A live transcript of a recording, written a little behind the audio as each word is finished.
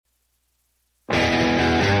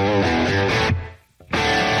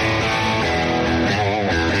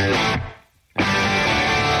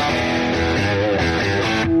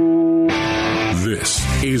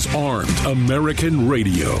American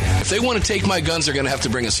Radio. If they want to take my guns, they're going to have to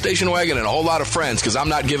bring a station wagon and a whole lot of friends, because I'm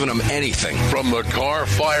not giving them anything. From the Carr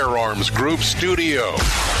Firearms Group studio.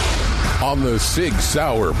 On the Sig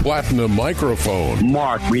Sauer Platinum microphone.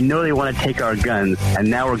 Mark, we know they want to take our guns, and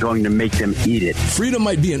now we're going to make them eat it. Freedom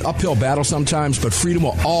might be an uphill battle sometimes, but freedom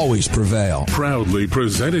will always prevail. Proudly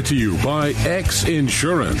presented to you by X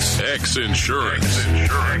Insurance. X Insurance.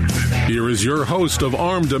 Here is your host of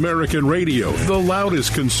Armed American Radio, the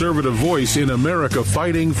loudest conservative voice in America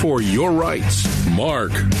fighting for your rights,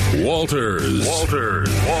 Mark Walters.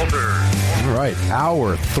 All right,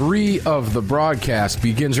 hour 3 of the broadcast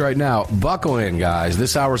begins right now. Buckle in, guys.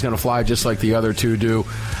 This hour is going to fly just like the other two do.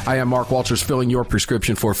 I am Mark Walters, filling your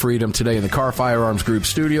prescription for freedom today in the Carr Firearms Group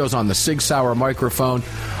studios on the Sig Sauer microphone.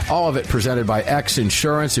 All of it presented by X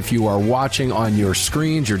Insurance. If you are watching on your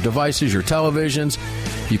screens, your devices, your televisions,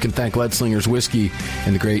 you can thank Lead Slingers Whiskey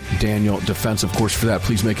and the great Daniel Defense, of course, for that.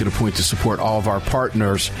 Please make it a point to support all of our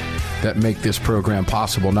partners that make this program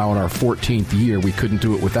possible. Now in our 14th year, we couldn't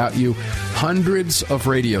do it without you. Hundreds of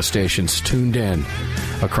radio stations tuned in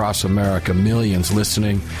across America, millions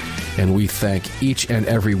listening, and we thank each and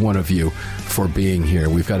every one of you for being here.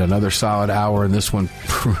 We've got another solid hour, and this one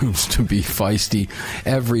proves to be feisty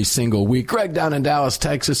every single week. Greg down in Dallas,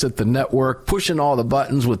 Texas at the network, pushing all the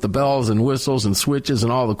buttons with the bells and whistles and switches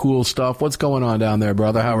and all the cool stuff. What's going on down there,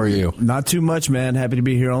 brother? How are you? Not too much, man. Happy to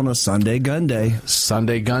be here on a Sunday Gun Day.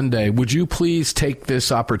 Sunday Gun Day. Would you please take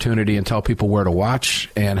this opportunity and tell people where to watch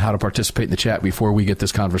and how to participate in the chat before we get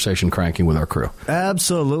this conversation cranking with our crew?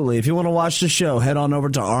 Absolutely. If you want to watch the show, head on over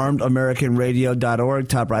to armedamericanradio.org.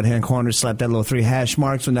 Top right-hand corner, slap that little 3 hash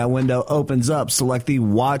marks. When that window opens up, select the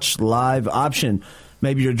Watch Live option.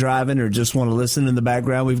 Maybe you're driving or just want to listen in the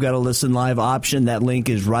background. We've got a Listen Live option. That link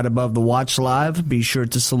is right above the Watch Live. Be sure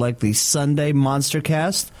to select the Sunday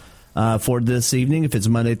Monstercast for this evening. If it's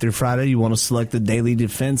Monday through Friday, you want to select the Daily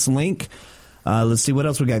Defense link. Let's see what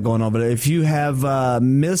else we got going on. But if you have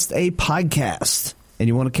missed a podcast and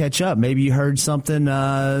you want to catch up, maybe you heard something the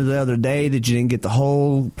other day that you didn't get the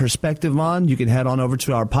whole perspective on, you can head on over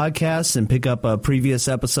to our podcast and pick up a previous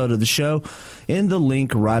episode of the show in the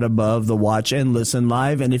link right above the Watch and Listen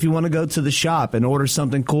Live. And if you want to go to the shop and order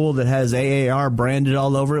something cool that has AAR branded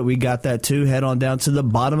all over it, we got that too. Head on down to the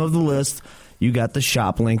bottom of the list. You got the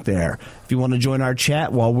shop link there. If you want to join our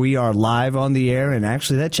chat while we are live on the air, and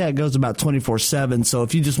actually that chat goes about 24/7, so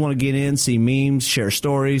if you just want to get in, see memes, share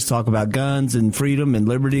stories, talk about guns and freedom and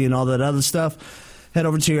liberty and all that other stuff, head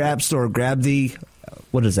over to your app store, grab the,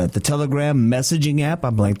 what is that, the Telegram messaging app?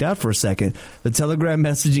 I blanked out for a second. The Telegram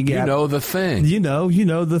messaging app. You know the thing. You know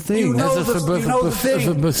the thing. You know the thing.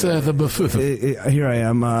 Here I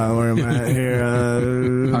am. Where am I? Here.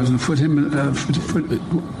 I was going to put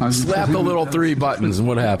him. Slap the little 3 buttons, and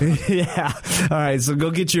what happened? Yeah. All right. So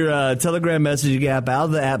go get your Telegram messaging app out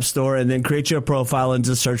of the App Store, and then create your profile and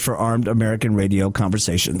just search for Armed American Radio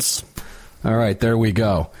Conversations. All right, there we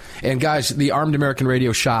go. And guys, the Armed American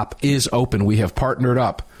Radio shop is open. We have partnered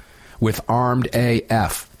up with Armed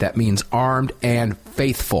AF. That means Armed and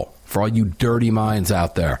Faithful for all you dirty minds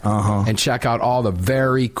out there. And check out all the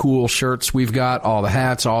very cool shirts we've got, all the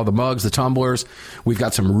hats, all the mugs, the tumblers. We've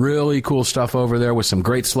got some really cool stuff over there with some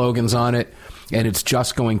great slogans on it. And it's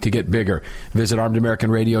just going to get bigger. Visit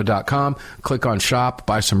armedamericanradio.com, click on shop,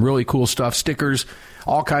 buy some really cool stuff, stickers,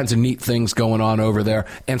 all kinds of neat things going on over there,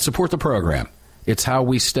 and support the program. It's how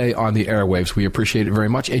we stay on the airwaves. We appreciate it very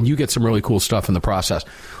much, and you get some really cool stuff in the process.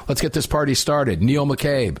 Let's get this party started. Neil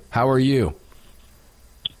McCabe, how are you?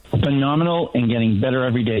 Phenomenal and getting better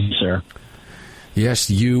every day, sir. Yes,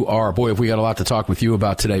 you are. Boy, have we got a lot to talk with you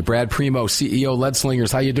about today. Brad Primo, CEO, Lead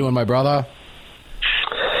Slingers. How you doing, my brother?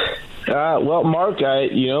 Well, Mark,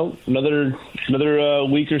 another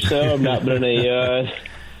week or so. I've not been in a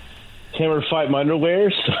hammer fight my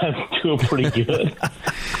underwear, so I'm doing pretty good.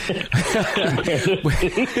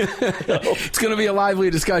 It's going to be a lively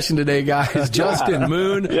discussion today, guys. Justin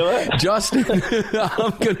Moon. Justin,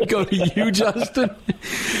 I'm going to go to you, Justin,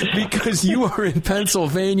 because you are in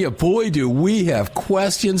Pennsylvania. Boy, do we have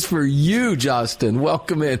questions for you, Justin.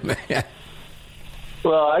 Welcome in, man.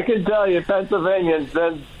 Well, I can tell you, Pennsylvanians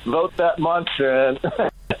then vote that monster.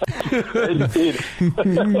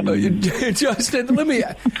 Justin,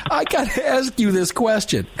 I got to ask you this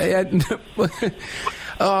question. And,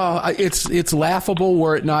 it's laughable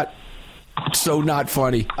were it not so not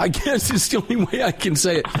funny. I guess it's the only way I can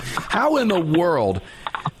say it. How in the world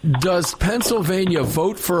does Pennsylvania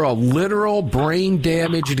vote for a literal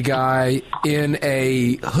brain-damaged guy in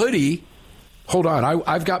a hoodie? Hold on,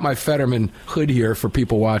 I've got my Fetterman hood here for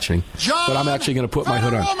people watching, but I'm actually going to put my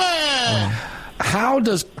hood on. How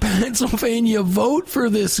does Pennsylvania vote for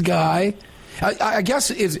this guy I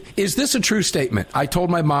guess, is this a true statement? I told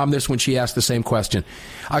my mom this when she asked the same question.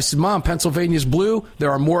 I said, Mom, Pennsylvania's blue.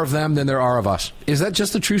 There are more of them than there are of us. Is that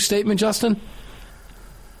just a true statement, Justin?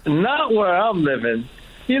 Not where I'm living.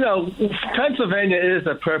 Pennsylvania is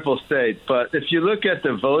a purple state, but if you look at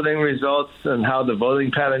the voting results and how the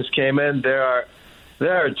voting patterns came in, there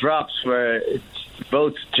are drops where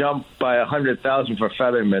votes jump by 100,000 for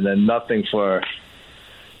Fetterman and nothing for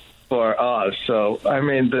Oz. So, I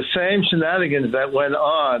mean, the same shenanigans that went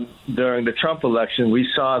on during the Trump election, we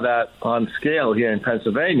saw that on scale here in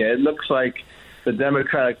Pennsylvania. It looks like the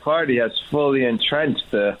Democratic Party has fully entrenched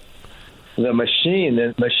the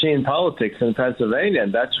machine politics in Pennsylvania,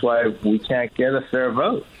 and that's why we can't get a fair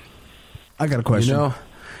vote. I got a question.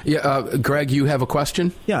 Greg, you have a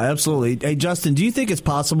question? Yeah, absolutely. Hey, Justin, do you think it's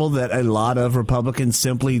possible that a lot of Republicans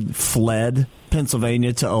simply fled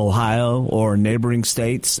Pennsylvania to Ohio or neighboring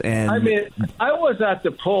states? And I mean, I was at the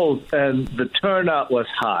polls, and the turnout was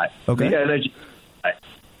high. Okay.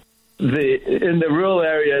 In the rural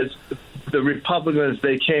areas, the Republicans,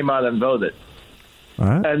 they came out and voted. All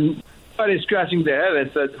right. And everybody's scratching their head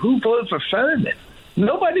and said, who voted for Fetterman?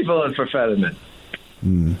 Nobody voted for Fetterman.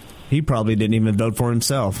 He probably didn't even vote for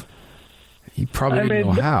himself. He probably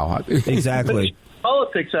didn't know how. Exactly.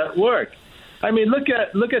 Politics at work. I mean, look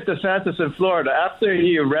at DeSantis in Florida. After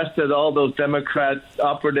he arrested all those Democrat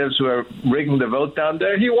operatives who are rigging the vote down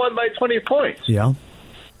there, he won by 20 points. Yeah.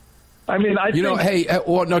 I mean,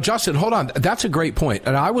 Justin, hold on. That's a great point.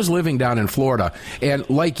 And I was living down in Florida, and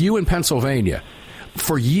like you in Pennsylvania,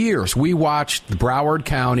 for years we watched Broward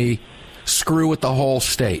County screw with the whole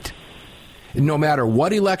state. No matter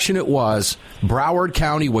what election it was, Broward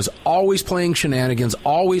County was always playing shenanigans,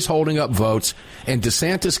 always holding up votes, and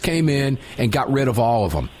DeSantis came in and got rid of all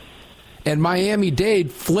of them. And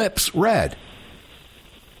Miami-Dade flips red.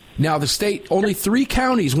 Now, the state, only 3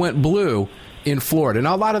 counties went blue in Florida.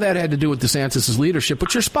 Now, a lot of that had to do with DeSantis' leadership,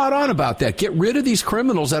 but you're spot on about that. Get rid of these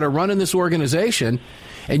criminals that are running this organization,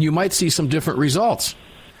 and you might see some different results.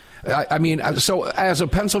 I mean, so as a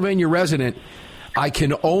Pennsylvania resident, I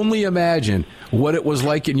can only imagine what it was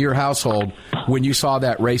like in your household when you saw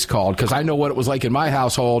that race called, because I know what it was like in my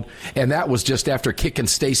household, and that was just after kicking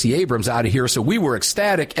Stacey Abrams out of here. So we were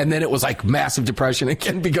ecstatic, and then it was like massive depression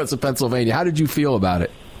again because of Pennsylvania. How did you feel about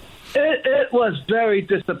it? It was very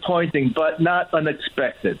disappointing, but not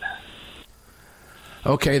unexpected.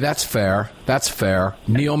 Okay, that's fair. That's fair.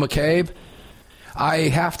 Neil McCabe, I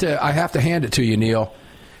have to hand it to you, Neil.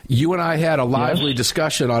 You and I had a lively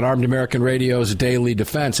discussion on Armed American Radio's Daily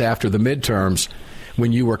Defense after the midterms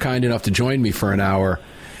when you were kind enough to join me for an hour.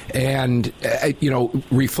 And,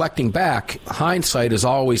 reflecting back, hindsight is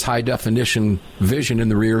always high-definition vision in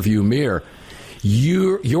the rearview mirror.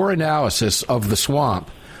 Your analysis of the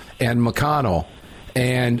swamp and McConnell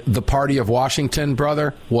and the party of Washington,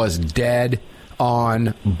 brother, was dead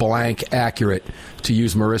on blank accurate, to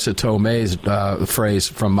use Marissa Tomei's phrase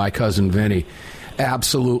from My Cousin Vinny.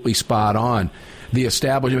 Absolutely spot on. The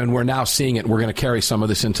establishment, we're now seeing it. We're going to carry some of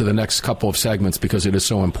this into the next couple of segments because it is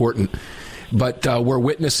so important. But we're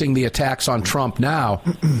witnessing the attacks on Trump now.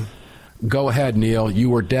 Go ahead, Neil.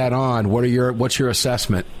 You were dead on. What's your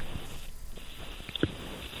assessment?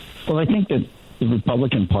 Well, I think that the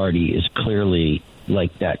Republican Party is clearly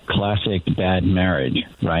like that classic bad marriage,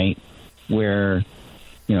 right? Where,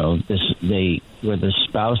 where the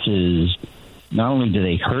spouses, not only do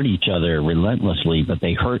they hurt each other relentlessly, but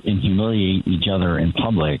they hurt and humiliate each other in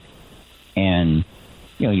public. And,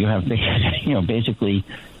 you have, basically,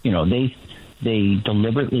 they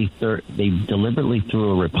deliberately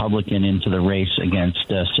threw a Republican into the race against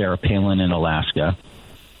Sarah Palin in Alaska.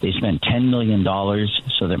 They spent $10 million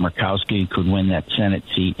so that Murkowski could win that Senate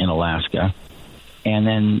seat in Alaska. And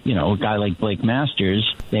then, a guy like Blake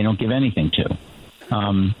Masters, they don't give anything to.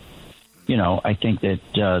 I think that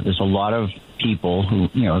there's a lot of people who,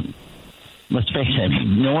 let's face it,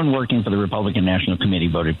 no one working for the Republican National Committee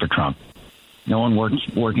voted for Trump. No one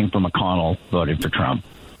working for McConnell voted for Trump.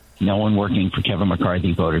 No one working for Kevin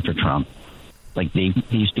McCarthy voted for Trump. Like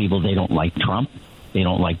these people, they don't like Trump. They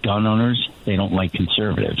don't like gun owners. They don't like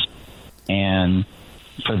conservatives. And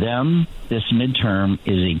for them, this midterm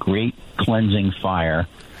is a great cleansing fire.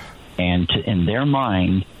 And in their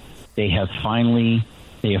mind, they have finally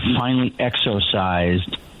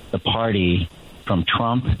exorcised the party from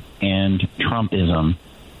Trump and Trumpism.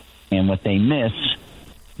 And what they miss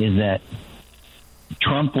is that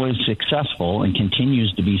Trump was successful and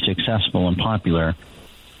continues to be successful and popular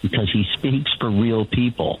because he speaks for real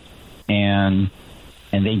people. And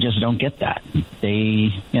they just don't get that.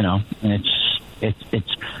 And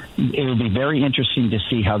it'll be very interesting to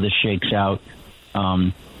see how this shakes out.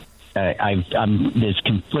 there's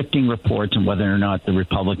conflicting reports on whether or not the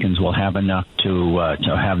Republicans will have enough to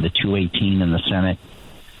have the 218 in the Senate.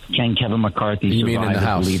 Can Kevin McCarthy survive in the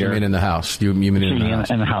House? leader? You mean in the House? You mean in the House?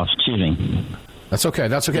 In the House, excuse me. That's okay.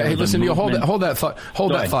 That's okay. Hey, listen, Neil, hold that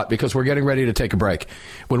thought because we're getting ready to take a break.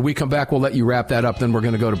 When we come back, we'll let you wrap that up. Then we're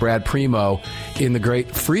going to go to Brad Primo in the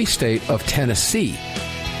great free state of Tennessee.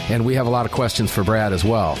 And we have a lot of questions for Brad as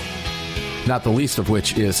well, not the least of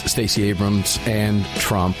which is Stacey Abrams and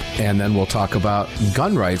Trump. And then we'll talk about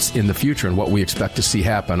gun rights in the future and what we expect to see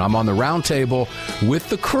happen. I'm on the roundtable with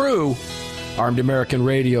the crew. Armed American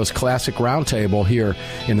Radio's classic roundtable here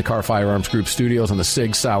in the Car Firearms Group studios on the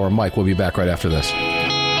Sig Sauer mic. We'll be back right after this.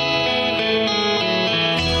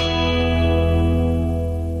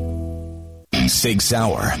 Sig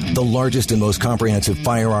Sauer, the largest and most comprehensive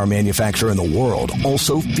firearm manufacturer in the world,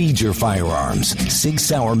 also feeds your firearms. Sig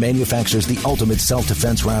Sauer manufactures the ultimate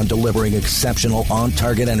self-defense round, delivering exceptional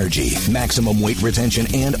on-target energy, maximum weight retention,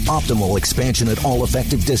 and optimal expansion at all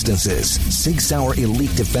effective distances. Sig Sauer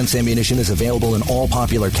Elite Defense ammunition is available in all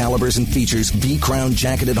popular calibers and features V-Crown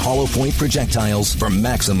jacketed hollow point projectiles for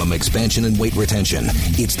maximum expansion and weight retention.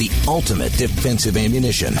 It's the ultimate defensive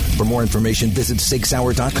ammunition. For more information, visit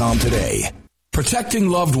SigSauer.com today. Protecting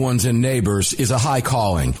loved ones and neighbors is a high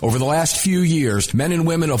calling. Over the last few years, men and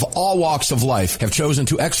women of all walks of life have chosen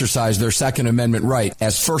to exercise their Second Amendment right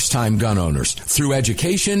as first-time gun owners. Through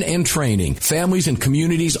education and training, families and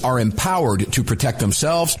communities are empowered to protect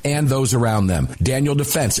themselves and those around them. Daniel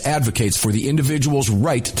Defense advocates for the individual's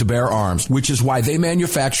right to bear arms, which is why they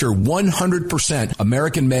manufacture 100%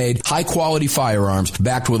 American-made, high-quality firearms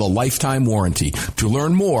backed with a lifetime warranty. To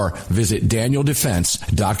learn more, visit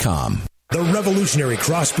DanielDefense.com. The revolutionary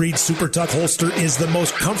Crossbreed Super Tuck holster is the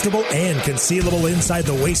most comfortable and concealable inside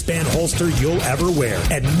the waistband holster you'll ever wear,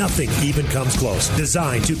 and nothing even comes close.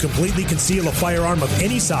 Designed to completely conceal a firearm of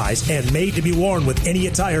any size and made to be worn with any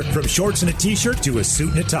attire, from shorts and a t-shirt to a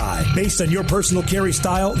suit and a tie. Based on your personal carry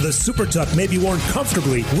style, the Super Tuck may be worn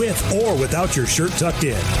comfortably with or without your shirt tucked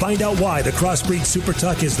in. Find out why the Crossbreed Super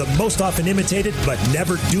Tuck is the most often imitated but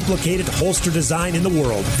never duplicated holster design in the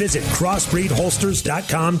world. Visit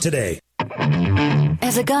crossbreedholsters.com today.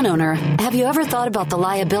 As a gun owner, have you ever thought about the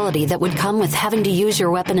liability that would come with having to use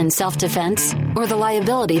your weapon in self-defense? Or the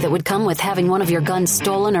liability that would come with having one of your guns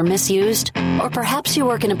stolen or misused? Or perhaps you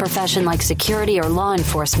work in a profession like security or law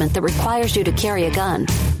enforcement that requires you to carry a gun.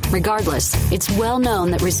 Regardless, it's well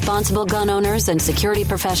known that responsible gun owners and security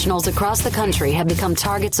professionals across the country have become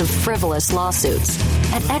targets of frivolous lawsuits.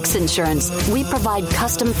 At X Insurance, we provide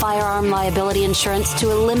custom firearm liability insurance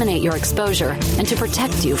to eliminate your exposure and to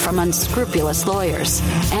protect you from unscrupulous lawyers.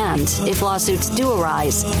 And if lawsuits do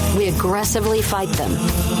arise, we aggressively fight them.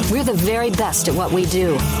 We're the very best at what we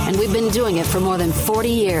do, and we've been doing it for more than 40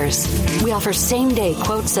 years. We offer same-day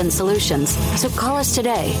quotes and solutions, so call us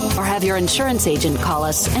today or have your insurance agent call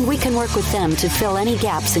us, and we can work with them to fill any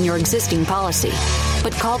gaps in your existing policy.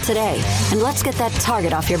 But call today, and let's get that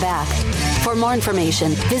target off your back. For more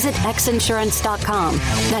information, visit xinsurance.com.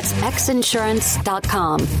 That's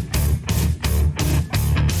xinsurance.com.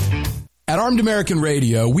 At Armed American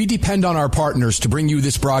Radio, we depend on our partners to bring you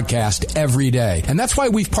this broadcast every day. And that's why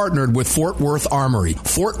we've partnered with Fort Worth Armory.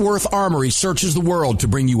 Fort Worth Armory searches the world to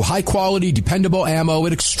bring you high-quality, dependable ammo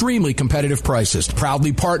at extremely competitive prices.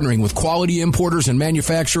 Proudly partnering with quality importers and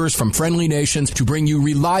manufacturers from friendly nations to bring you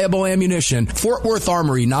reliable ammunition, Fort Worth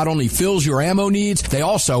Armory not only fills your ammo needs, they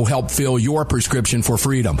also help fill your prescription for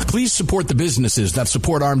freedom. Please support the businesses that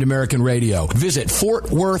support Armed American Radio. Visit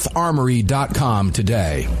FortWorthArmory.com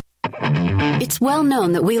today. It's well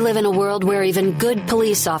known that we live in a world where even good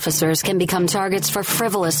police officers can become targets for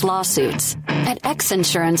frivolous lawsuits. At X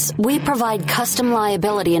Insurance, we provide custom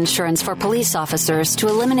liability insurance for police officers to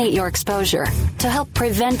eliminate your exposure, to help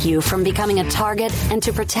prevent you from becoming a target, and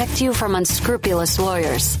to protect you from unscrupulous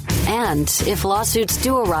lawyers. And if lawsuits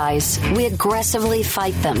do arise, we aggressively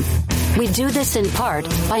fight them. We do this in part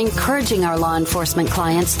by encouraging our law enforcement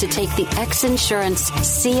clients to take the X Insurance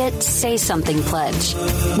See It, Say Something pledge.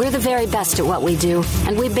 We're the very best at what we do,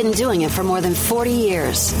 and we've been doing it for more than 40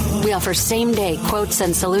 years. We offer same-day quotes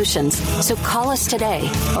and solutions, so call us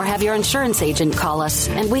today or have your insurance agent call us,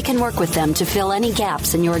 and we can work with them to fill any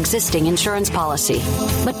gaps in your existing insurance policy.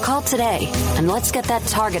 But call today, and let's get that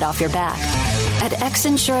target off your back. At X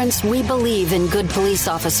Insurance, we believe in good police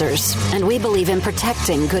officers, and we believe in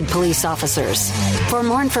protecting good police officers. For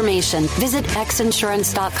more information, visit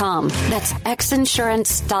xinsurance.com. That's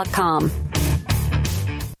xinsurance.com.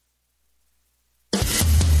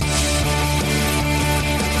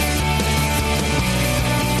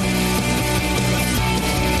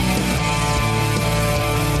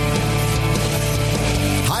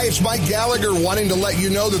 Gallagher wanting to let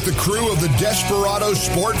you know that the crew of the Desperado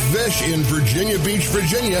Sport Fish in Virginia Beach,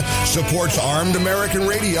 Virginia supports Armed American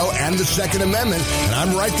Radio and the Second Amendment, and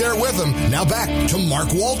I'm right there with them. Now back to Mark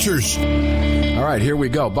Walters. All right, here we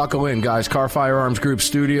go. Buckle in, guys. Car Firearms Group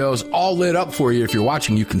Studios, all lit up for you. If you're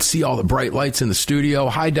watching, you can see all the bright lights in the studio.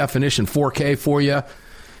 High definition 4K for you.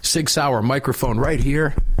 Sig Sauer microphone right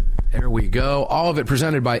here. There we go. All of it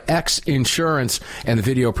presented by X Insurance, and the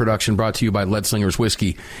video production brought to you by Lead Slingers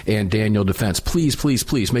Whiskey and Daniel Defense. Please, please,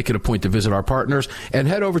 please make it a point to visit our partners and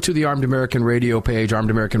head over to the Armed American Radio page,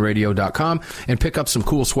 armedamericanradio.com, and pick up some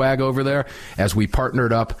cool swag over there as we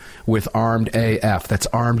partnered up with Armed AF. That's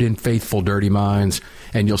Armed in Faithful Dirty Minds.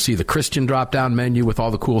 And you'll see the Christian drop-down menu with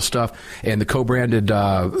all the cool stuff and the co-branded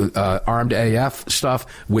Armed AF stuff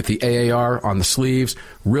with the AAR on the sleeves.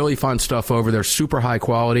 Really fun stuff over there. Super high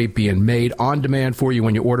quality, being made on demand for you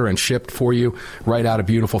when you order and shipped for you right out of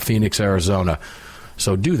beautiful Phoenix, Arizona.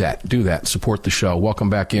 So do that. Support the show. Welcome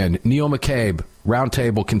back in. Neil McCabe,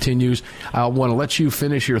 Roundtable continues. I want to let you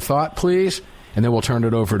finish your thought, please, and then we'll turn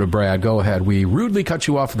it over to Brad. Go ahead. We rudely cut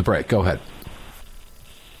you off at the break. Go ahead.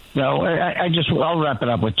 No, I'll wrap it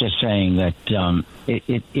up with just saying that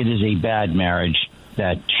it is a bad marriage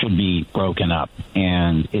that should be broken up,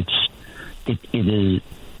 and it is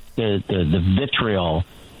the vitriol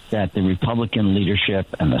that the Republican leadership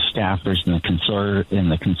and the staffers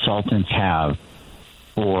and the consultants have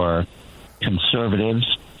for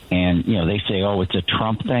conservatives, and they say, oh, it's a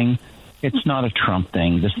Trump thing. It's not a Trump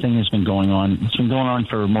thing. This thing has been going on. It's been going on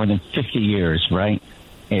for more than 50 years, right?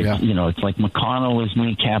 It's like McConnell was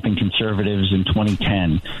kneecapping conservatives in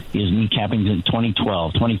 2010. He was kneecapping in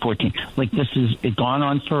 2012, 2014. Like, this has gone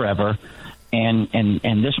on forever, and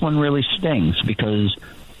this one really stings because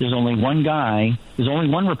there's only one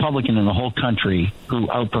Republican in the whole country who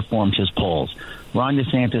outperformed his polls. Ron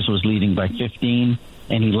DeSantis was leading by 15,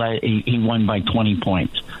 and he won by 20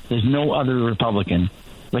 points. There's no other Republican.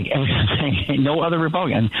 No other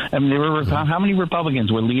Republican. I mean, how many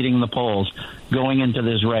Republicans were leading the polls going into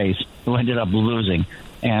this race who ended up losing,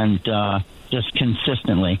 and just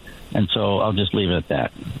consistently? And so I'll just leave it at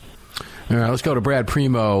that. All right, let's go to Brad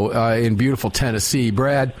Primo in beautiful Tennessee.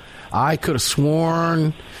 Brad, I could have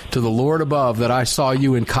sworn to the Lord above that I saw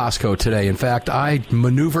you in Costco today. In fact, I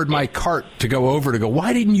maneuvered my cart to go,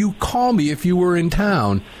 why didn't you call me if you were in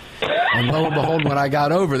town? And lo and behold, when I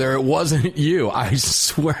got over there, it wasn't you. I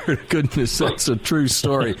swear to goodness, that's a true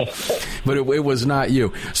story. But it was not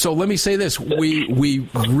you. So let me say this. We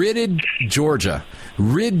rid Georgia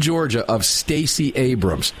of Stacey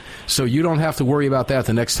Abrams. So you don't have to worry about that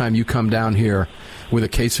the next time you come down here with a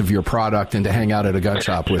case of your product and to hang out at a gun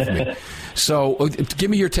shop with me. So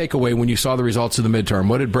give me your takeaway when you saw the results of the midterm.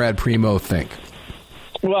 What did Brad Primo think?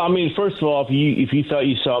 Well, I mean, first of all, if you thought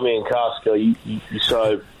you saw me in Costco, you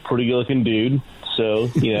saw a pretty good-looking dude. So,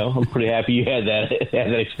 I'm pretty happy you had that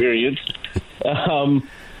experience. As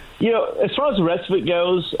far as the rest of it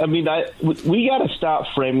goes, I mean, we got to stop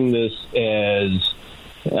framing this as,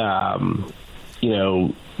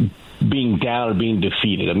 being down or being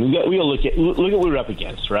defeated. I mean, we got to look at what we're up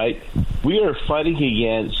against, right? We are fighting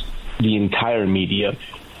against the entire media.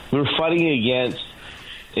 We're fighting against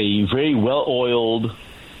a very well-oiled,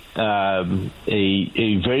 a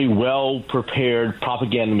very well-prepared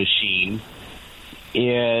propaganda machine.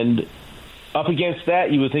 And up against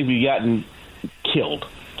that, you would think we've gotten killed.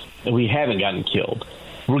 And we haven't gotten killed.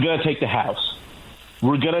 We're going to take the House.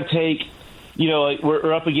 We're going to take,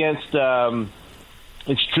 we're up against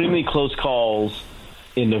extremely close calls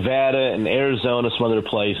in Nevada and Arizona, some other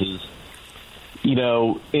places.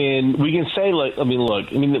 And we can say, part of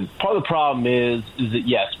the problem is that,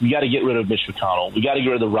 yes, we got to get rid of Mitch McConnell. We got to get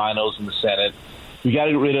rid of the rhinos in the Senate. We got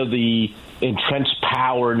to get rid of the entrenched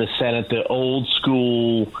power in the Senate, the old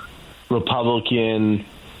school Republican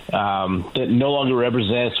that no longer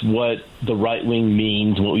represents what the right wing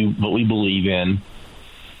means, what we believe in.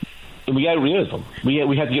 And we got to get rid of them. We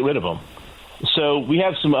have to get rid of them. So we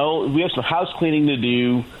have some house cleaning to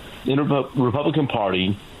do in the Republican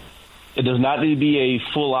Party. It does not need to be a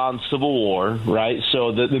full-on civil war, right?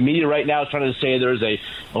 So the media right now is trying to say there's a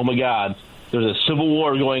civil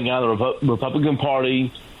war going on in the Republican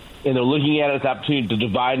Party, and they're looking at it as an opportunity to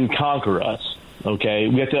divide and conquer us. Okay,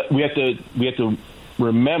 we have to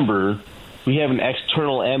remember we have an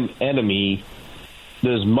external enemy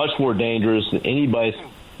that is much more dangerous than anybody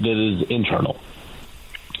that is internal.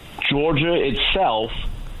 Georgia itself,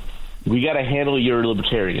 we got to handle your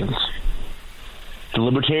libertarians. The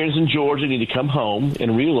libertarians in Georgia need to come home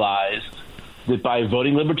and realize that by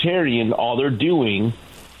voting libertarian, all they're doing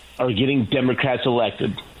are getting Democrats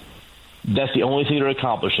elected. That's the only thing they're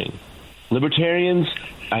accomplishing. Libertarians,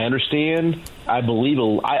 I understand. I believe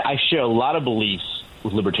I share a lot of beliefs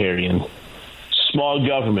with libertarians. Small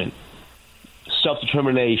government,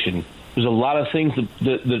 self-determination. There's a lot of things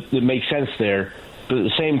that make sense there. But at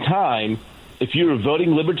the same time, if you're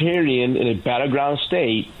voting libertarian in a battleground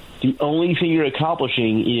state, the only thing you're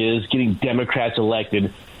accomplishing is getting Democrats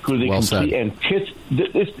elected, who are the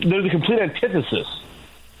they're the complete antithesis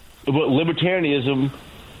of what libertarianism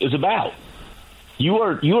is about. You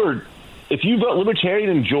are if you vote libertarian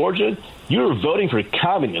in Georgia, you're voting for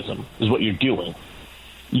communism, is what you're doing.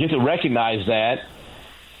 You have to recognize that.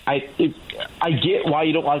 I get why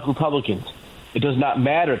you don't like Republicans. It does not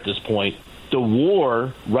matter at this point. The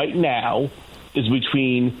war right now is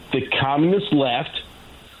between the communist left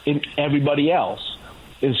and everybody else.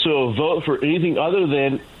 And so a vote for anything other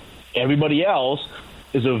than everybody else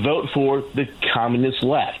is a vote for the communist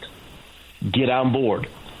left. Get on board.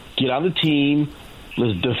 Get on the team.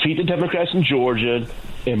 Let's defeat the Democrats in Georgia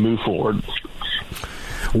and move forward.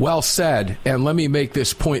 Well said. And let me make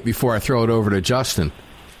this point before I throw it over to Justin.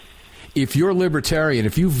 If you're libertarian,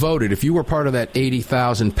 if you voted, if you were part of that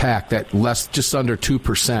 80,000 pack, that just under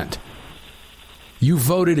 2%, you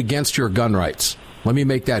voted against your gun rights. Let me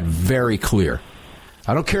make that very clear.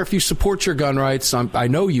 I don't care if you support your gun rights. I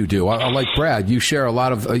know you do. I like Brad. You share a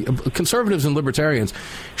lot of conservatives and libertarians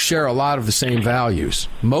share a lot of the same values,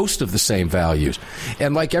 most of the same values.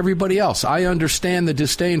 And like everybody else, I understand the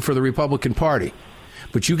disdain for the Republican Party.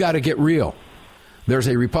 But you got to get real. There's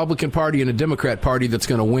a Republican Party and a Democrat Party that's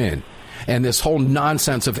going to win. And this whole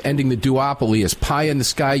nonsense of ending the duopoly is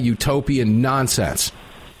pie-in-the-sky utopian nonsense.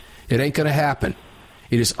 It ain't going to happen.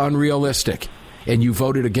 It is unrealistic. And you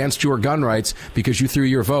voted against your gun rights because you threw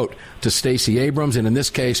your vote to Stacey Abrams and, in this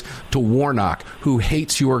case, to Warnock, who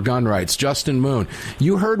hates your gun rights. Justin Moon,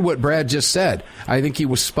 you heard what Brad just said. I think he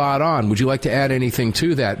was spot on. Would you like to add anything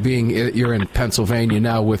to that, being you're in Pennsylvania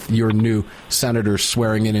now with your new senator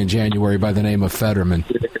swearing in January by the name of Fetterman?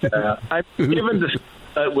 Given the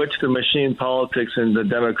at which the machine politics in the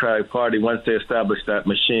Democratic Party, once they establish that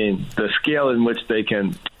machine, the scale in which they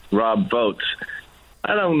can rob votes,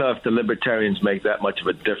 I don't know if the libertarians make that much of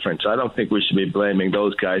a difference. I don't think we should be blaming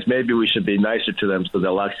those guys. Maybe we should be nicer to them so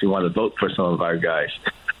they'll actually want to vote for some of our guys.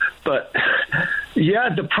 But,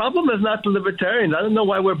 yeah, the problem is not the libertarians. I don't know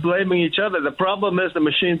why we're blaming each other. The problem is the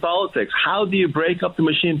machine politics. How do you break up the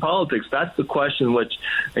machine politics? That's the question which,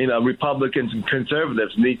 Republicans and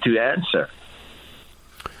conservatives need to answer.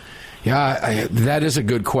 Yeah, that is a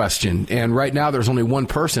good question. And right now there's only one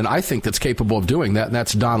person I think that's capable of doing that, and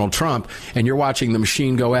that's Donald Trump. And you're watching the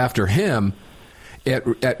machine go after him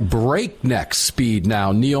at breakneck speed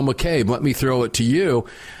now. Neil McCabe, let me throw it to you.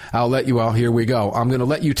 Well, here we go. I'm going to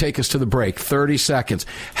let you take us to the break. 30 seconds.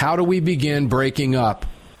 How do we begin breaking up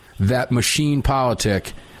that machine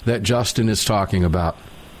politic that Justin is talking about?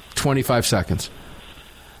 25 seconds.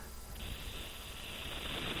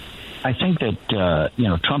 I think that,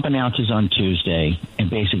 Trump announces on Tuesday, and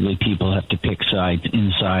basically people have to pick sides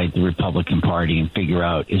inside the Republican Party and figure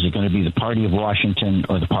out, is it going to be the party of Washington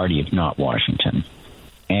or the party of not Washington?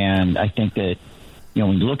 And I think that,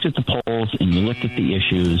 when you looked at the polls and you looked at the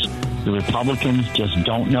issues, the Republicans just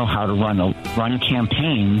don't know how to run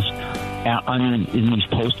campaigns in these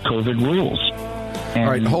post-COVID rules. All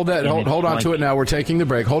right, hold on to it now. We're taking the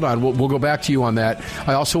break. Hold on. We'll go back to you on that.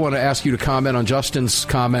 I also want to ask you to comment on Justin's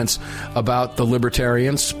comments about the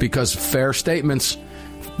libertarians, because fair statements.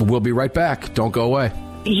 We'll be right back. Don't go away.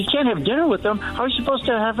 You can't have dinner with them. How are you supposed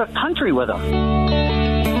to have a country with them?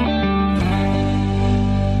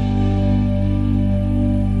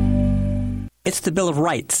 It's the Bill of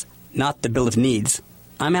Rights, not the Bill of Needs.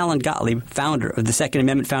 I'm Alan Gottlieb, founder of the Second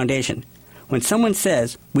Amendment Foundation. When someone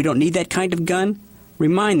says we don't need that kind of gun,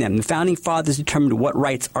 remind them the Founding Fathers determined what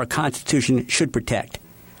rights our Constitution should protect.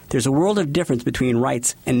 There's a world of difference between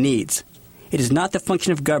rights and needs. It is not the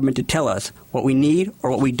function of government to tell us what we need or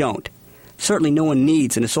what we don't. Certainly no one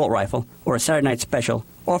needs an assault rifle or a Saturday Night Special,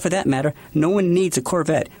 or for that matter, no one needs a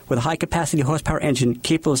Corvette with a high-capacity horsepower engine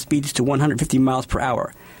capable of speeds to 150 miles per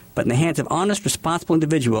hour. But in the hands of honest, responsible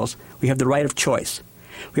individuals, we have the right of choice.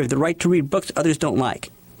 We have the right to read books others don't like.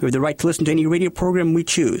 We have the right to listen to any radio program we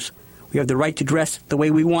choose. We have the right to dress the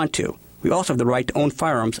way we want to. We also have the right to own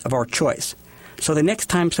firearms of our choice. So the next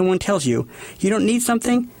time someone tells you you don't need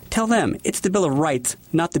something, tell them it's the Bill of Rights,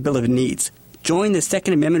 not the Bill of Needs. Join the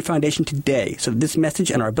Second Amendment Foundation today so that this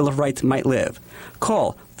message and our Bill of Rights might live.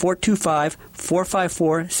 Call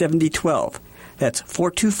 425-454-7012. That's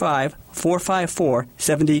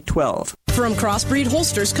 425-454-7012. From Crossbreed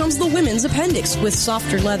Holsters comes the Women's Appendix. With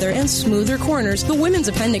softer leather and smoother corners, the Women's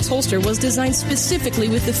Appendix holster was designed specifically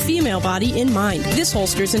with the female body in mind. This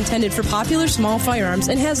holster is intended for popular small firearms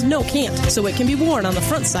and has no cant, so it can be worn on the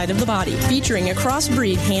front side of the body. Featuring a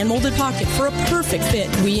Crossbreed hand-molded pocket for a perfect fit,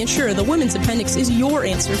 we ensure the Women's Appendix is your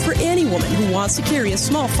answer for any woman who wants to carry a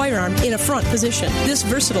small firearm in a front position. This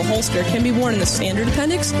versatile holster can be worn in the standard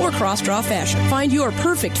appendix or cross-draw fashion. Find your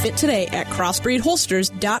perfect fit today at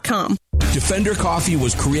crossbreedholsters.com. Defender Coffee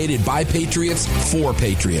was created by Patriots for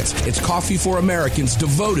Patriots. It's coffee for Americans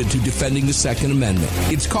devoted to defending the Second Amendment.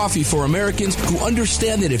 It's coffee for Americans who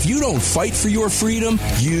understand that if you don't fight for your freedom,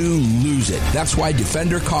 you lose it. That's why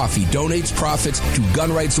Defender Coffee donates profits to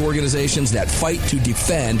gun rights organizations that fight to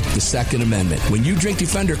defend the Second Amendment. When you drink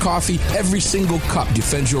Defender Coffee, every single cup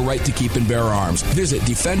defends your right to keep and bear arms. Visit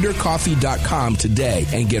DefenderCoffee.com today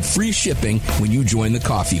and get free shipping when you join the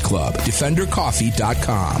coffee club.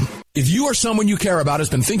 DefenderCoffee.com. If you or someone you care about has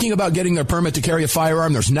been thinking about getting their permit to carry a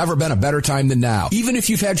firearm, there's never been a better time than now. Even if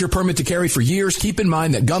you've had your permit to carry for years, keep in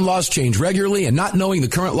mind that gun laws change regularly, and not knowing the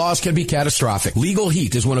current laws can be catastrophic. Legal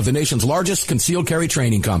Heat is one of the nation's largest concealed carry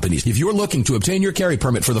training companies. If you're looking to obtain your carry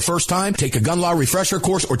permit for the first time, take a gun law refresher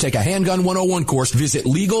course or take a handgun 101 course, visit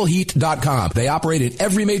LegalHeat.com. They operate in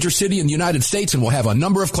every major city in the United States and will have a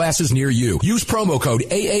number of classes near you. Use promo code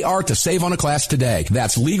AAR to save on a class today.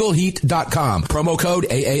 That's LegalHeat.com. Promo code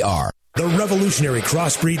AAR. The revolutionary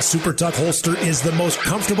Crossbreed Super Tuck holster is the most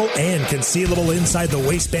comfortable and concealable inside the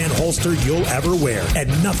waistband holster you'll ever wear, and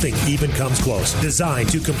nothing even comes close. Designed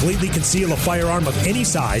to completely conceal a firearm of any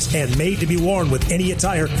size and made to be worn with any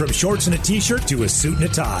attire, from shorts and a t-shirt to a suit and a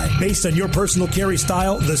tie. Based on your personal carry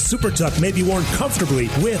style, the Super Tuck may be worn comfortably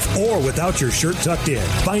with or without your shirt tucked in.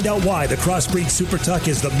 Find out why the Crossbreed Super Tuck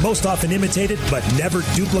is the most often imitated but never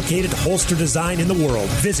duplicated holster design in the world.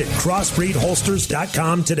 Visit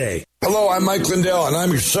CrossbreedHolsters.com today. Hello, I'm Mike Lindell, and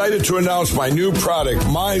I'm excited to announce my new product,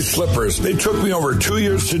 My Slippers. They took me over 2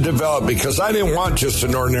 years to develop because I didn't want just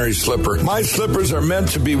an ordinary slipper. My slippers are meant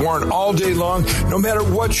to be worn all day long, no matter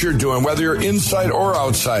what you're doing, whether you're inside or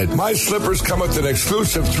outside. My slippers come with an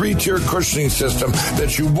exclusive 3-tier cushioning system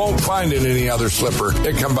that you won't find in any other slipper.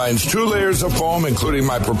 It combines 2 layers of foam, including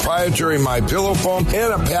my proprietary My Pillow foam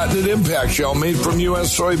and a patented impact gel made from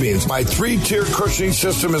U.S. soybeans. My 3-tier cushioning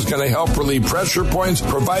system is going to help relieve pressure points,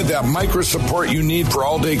 provide that micro support you need for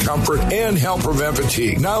all-day comfort, and help prevent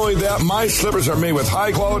fatigue. Not only that, my slippers are made with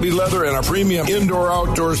high-quality leather and a premium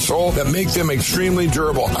indoor-outdoor sole that make them extremely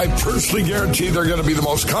durable. I personally guarantee they're going to be the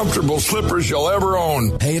most comfortable slippers you'll ever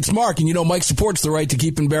own. Hey, it's Mark, and you know Mike supports the right to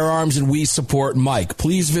keep and bear arms, and we support Mike.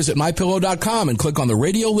 Please visit MyPillow.com and click on the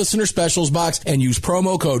radio listener specials box and use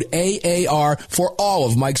promo code AAR for all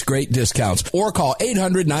of Mike's great discounts. Or call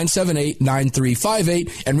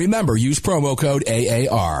 800-978-9358, and remember, use promo code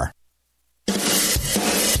AAR.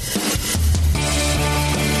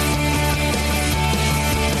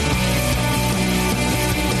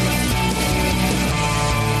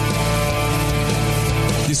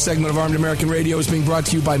 This segment of Armed American Radio is being brought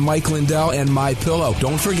to you by Mike Lindell and MyPillow.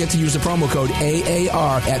 Don't forget to use the promo code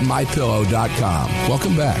AAR at MyPillow.com.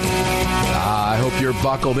 Welcome back. I hope you're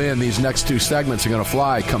buckled in. These next 2 segments are going to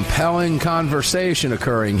fly. Compelling conversation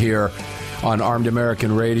occurring here on Armed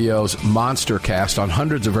American Radio's Monster Cast on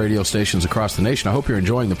hundreds of radio stations across the nation. I hope you're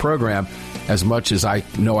enjoying the program as much as I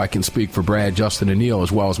know I can speak for Brad, Justin, and Neil,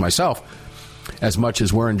 as well as myself, as much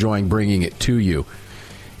as we're enjoying bringing it to you.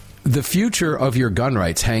 The future of your gun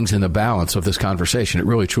rights hangs in the balance of this conversation. It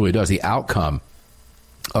really, truly does. The outcome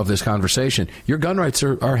of this conversation, your gun rights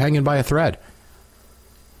are hanging by a thread.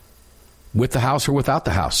 With the House or without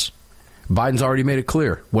the House. Biden's already made it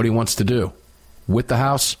clear what he wants to do. With the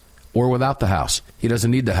House or without the House. He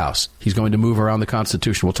doesn't need the House. He's going to move around the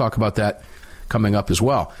Constitution. We'll talk about that coming up as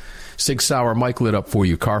well. Sig Sauer Mike lit up for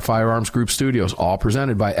you. Car Firearms Group Studios, all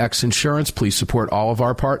presented by X Insurance. Please support all of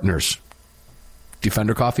our partners.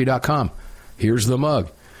 DefenderCoffee.com. Here's the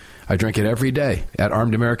mug. I drink it every day at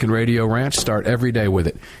Armed American Radio Ranch. Start every day with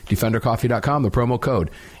it. DefenderCoffee.com. The promo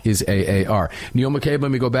code is AAR. Neil McCabe,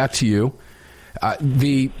 let me go back to you.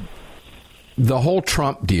 The whole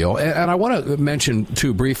Trump deal, and I want to mention,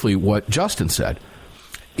 too, briefly what Justin said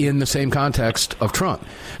in the same context of Trump.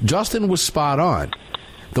 Justin was spot on.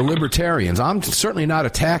 The libertarians, I'm certainly not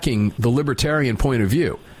attacking the libertarian point of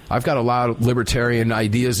view. I've got a lot of libertarian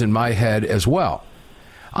ideas in my head as well.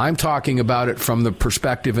 I'm talking about it from the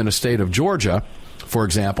perspective in a state of Georgia, for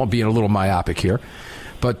example, being a little myopic here,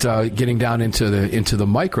 but getting down into the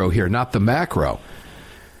micro here, not the macro.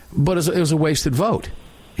 But it was a wasted vote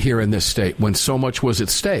here in this state when so much was at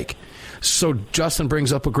stake. So Justin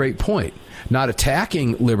brings up a great point. Not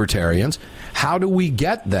attacking libertarians. How do we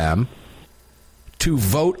get them to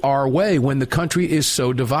vote our way when the country is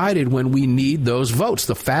so divided, when we need those votes.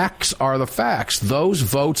 The facts are the facts. Those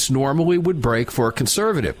votes normally would break for a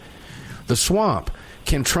conservative. The swamp.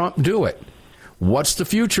 Can Trump do it? What's the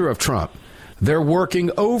future of Trump? They're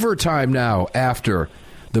working overtime now after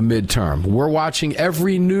the midterm. We're watching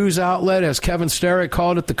every news outlet, as Kevin Starrett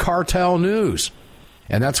called it, the cartel news.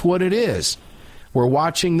 And that's what it is. We're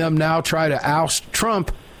watching them now try to oust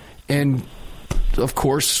Trump and, of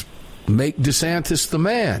course, make DeSantis the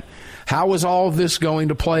man. How is all of this going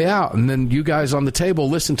to play out? And then you guys on the table,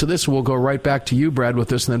 listen to this. We'll go right back to you, Brad, with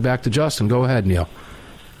this, and then back to Justin. Go ahead, Neil.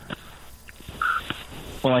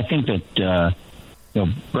 Well, I think that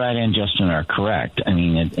Brad and Justin are correct. I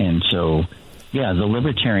mean, and so, yeah, the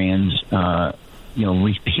libertarians,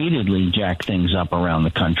 repeatedly jack things up around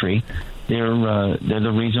the country. They're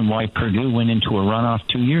the reason why Purdue went into a runoff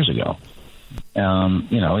 2 years ago.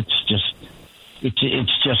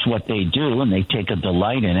 It's just what they do, and they take a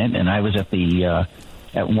delight in it. And I was at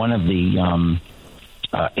one of the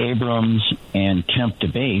Abrams and Kemp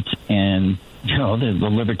debates, and the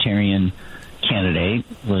libertarian candidate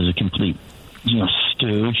was a complete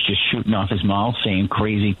stooge, just shooting off his mouth, saying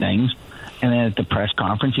crazy things. And then at the press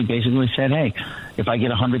conference, he basically said, "Hey, if I get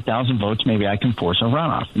 100,000 votes, maybe I can force a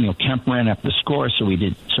runoff." Kemp ran up the score, so he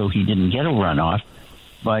didn't get a runoff.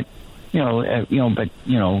 But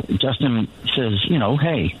Justin says,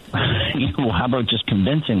 "Hey, how about just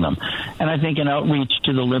convincing them?" And I think an outreach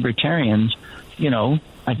to the libertarians,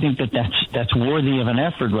 I think that's worthy of an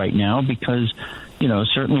effort right now, because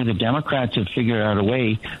certainly the Democrats have figured out a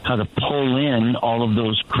way how to pull in all of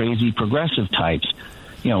those crazy progressive types.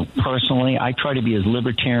 Personally, I try to be as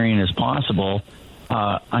libertarian as possible,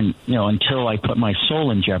 until I put my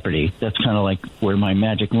soul in jeopardy. That's kind of like where my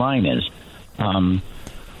magic line is.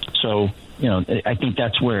 So, I think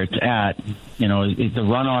that's where it's at. The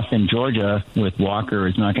runoff in Georgia with Walker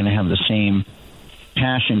is not going to have the same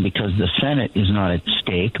passion because the Senate is not at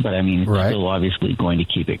stake, but I mean, it's still obviously going to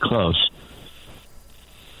keep it close.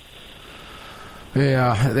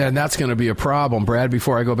 Yeah, and that's going to be a problem. Brad,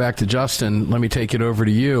 before I go back to Justin, let me take it over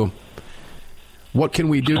to you. What can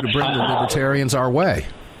we do to bring the libertarians our way?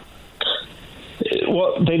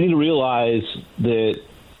 Well, they need to realize that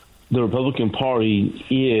the Republican Party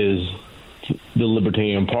is the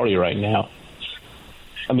Libertarian Party right now.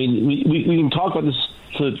 I mean, we can talk about this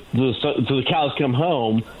to the cows come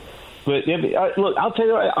home, but look, I'll tell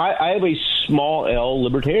you, I am a small L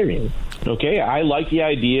libertarian. Okay, I like the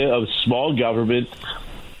idea of small government,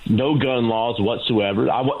 no gun laws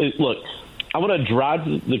whatsoever. I want to drive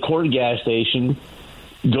to the corner gas station,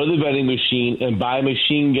 go to the vending machine, and buy a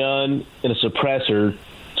machine gun and a suppressor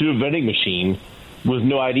through a vending machine with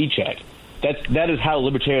no ID check. That is how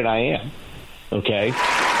libertarian I am. Okay.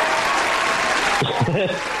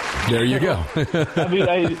 There you go. I mean,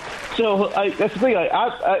 that's the thing.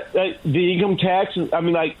 The income tax.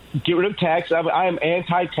 Get rid of tax. I am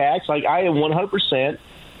anti-tax. I am 100%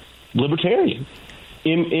 libertarian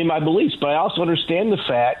in my beliefs. But I also understand the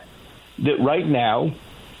fact that right now,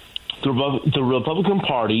 the Republican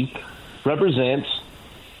Party represents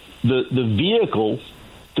the vehicle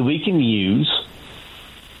that we can use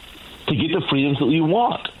to get the freedoms that we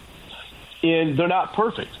want. And they're not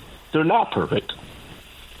perfect. They're not perfect.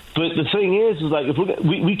 But the thing is if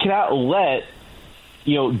we cannot let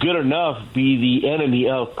good enough be the enemy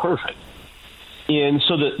of perfect. And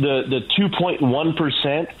so the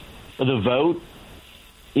 2.1% of the vote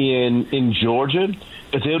in Georgia,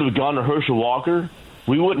 if they would have gone to Herschel Walker,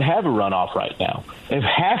 we wouldn't have a runoff right now. If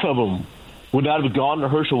half of them would not have gone to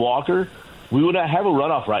Herschel Walker, we would not have a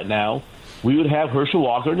runoff right now. We would have Herschel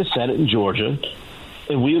Walker in the Senate in Georgia,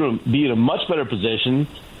 and we would be in a much better position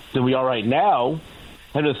than we are right now,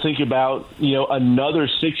 having to think about another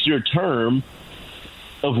 6-year term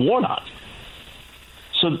of Warnock.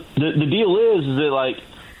 So the deal is that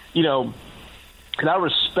and I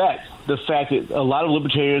respect the fact that a lot of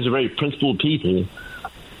libertarians are very principled people,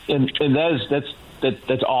 and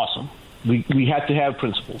that's awesome. We have to have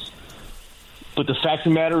principles, but the fact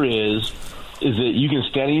of the matter is that you can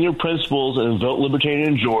stand in your principles and vote libertarian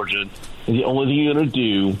in Georgia, and the only thing you're going to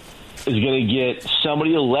do is going to get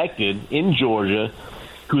somebody elected in Georgia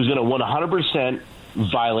who's going to 100%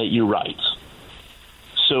 violate your rights.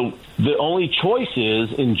 So the only choice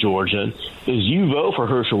is in Georgia is you vote for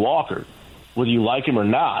Herschel Walker, whether you like him or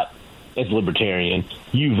not. As a libertarian,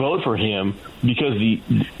 you vote for him because the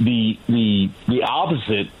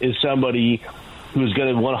opposite is somebody who's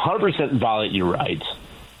going to 100% violate your rights.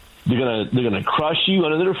 They're gonna crush you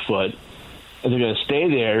under their foot, and they're going to stay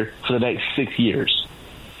there for the next 6 years.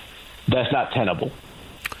 That's not tenable.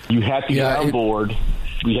 You have to get on board.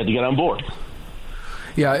 We have to get on board.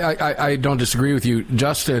 Yeah, I don't disagree with you.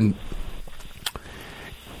 Justin,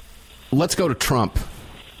 let's go to Trump.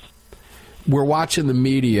 We're watching the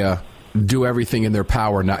media do everything in their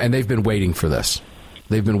power now, and they've been waiting for this.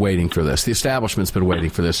 They've been waiting for this. The establishment's been waiting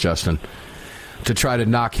for this, Justin, to try to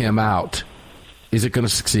knock him out. Is it going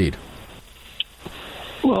to succeed?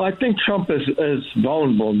 Well, I think Trump is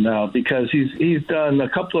vulnerable now because he's done a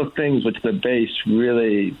couple of things which the base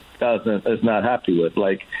really is not happy with.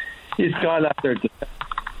 Like, he's gone after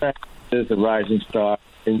as a rising star.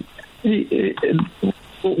 And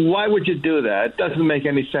why would you do that? It doesn't make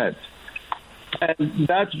any sense. And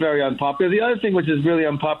that's very unpopular. The other thing which is really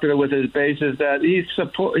unpopular with his base is that he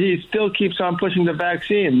still keeps on pushing the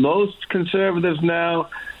vaccine. Most conservatives now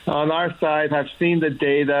on our side have seen the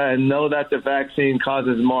data and know that the vaccine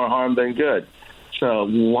causes more harm than good. So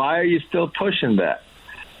why are you still pushing that?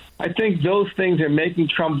 I think those things are making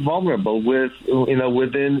Trump vulnerable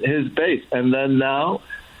within his base. And then now,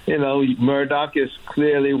 Murdoch is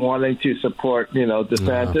clearly wanting to support,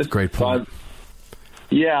 DeSantis. Great point.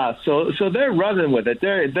 Yeah, so they're running with it.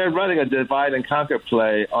 They're running a divide and conquer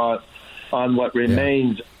play on what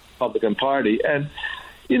remains the Republican Party. And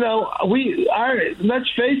let's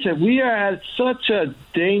face it, we are at such a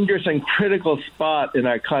dangerous and critical spot in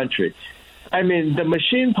our country. I mean, the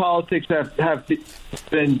machine politics have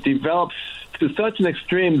been developed to such an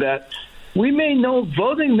extreme that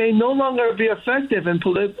voting may no longer be effective in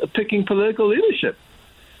picking political leadership.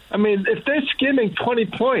 I mean, if they're skimming 20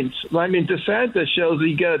 points, DeSantis shows that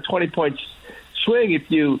you get a 20-point swing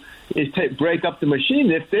if you break up the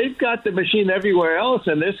machine. If they've got the machine everywhere else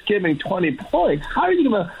and they're skimming 20 points, how are you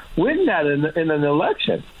going to win that in an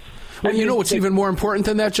election? Well, you know what's even more important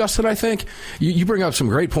than that, Justin, I think? You bring up some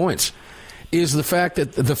great points, is the fact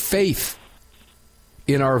that the faith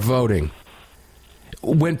in our voting,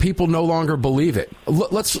 when people no longer believe it.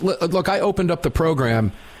 Look, I opened up the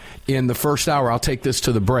program in the first hour. I'll take this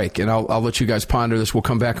to the break, and I'll let you guys ponder this. We'll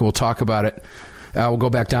come back and we'll talk about it. We'll go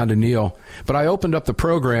back down to Neil. But I opened up the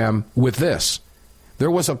program with this.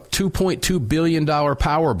 There was a $2.2 billion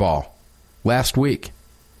Powerball last week.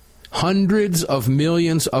 Hundreds of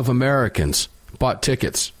millions of Americans bought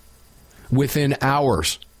tickets within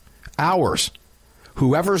hours. Hours.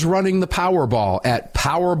 Whoever's running the Powerball at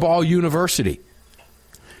Powerball University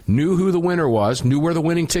knew who the winner was, knew where the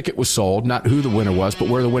winning ticket was sold, not who the winner was, but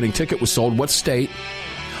where the winning ticket was sold, what state,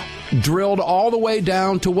 drilled all the way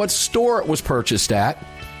down to what store it was purchased at,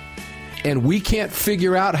 and we can't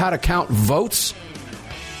figure out how to count votes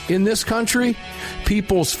in this country.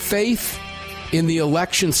 People's faith in the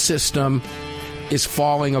election system is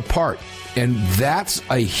falling apart, and that's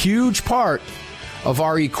a huge part of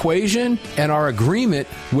our equation and our agreement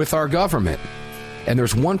with our government. And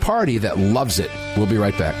there's one party that loves it. We'll be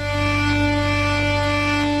right back.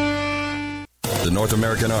 The North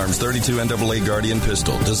American Arms 32 NAA Guardian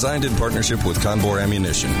pistol, designed in partnership with Conbor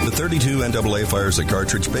Ammunition. The 32 NAA fires a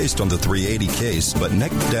cartridge based on the .380 case, but neck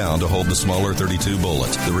down to hold the smaller .32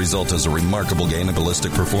 bullet. The result is a remarkable gain in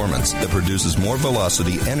ballistic performance that produces more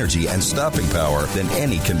velocity, energy, and stopping power than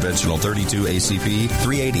any conventional .32 ACP,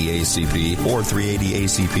 .380 ACP, or .380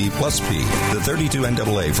 ACP plus P. The 32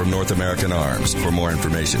 NAA from North American Arms. For more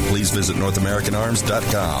information, please visit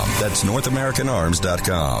NorthAmericanArms.com. That's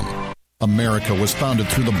NorthAmericanArms.com. America was founded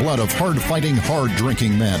through the blood of hard-fighting,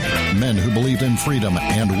 hard-drinking men. Men who believed in freedom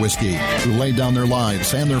and whiskey, who laid down their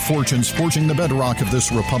lives and their fortunes forging the bedrock of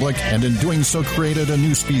this republic, and in doing so created a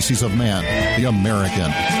new species of man, the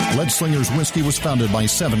American. Leadslingers Whiskey was founded by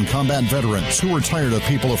 7 combat veterans who were tired of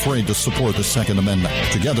people afraid to support the Second Amendment.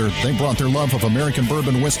 Together, they brought their love of American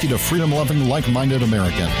bourbon whiskey to freedom-loving, like-minded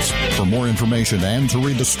Americans. For more information and to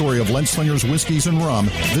read the story of Leadslingers Whiskeys and Rum,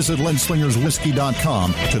 visit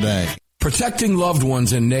leadslingerswhiskey.com today. Protecting loved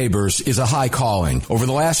ones and neighbors is a high calling. Over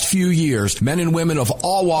the last few years, men and women of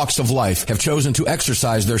all walks of life have chosen to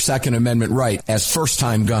exercise their Second Amendment right as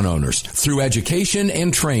first-time gun owners. Through education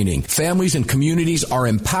and training, families and communities are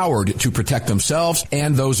empowered to protect themselves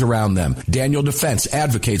and those around them. Daniel Defense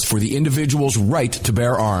advocates for the individual's right to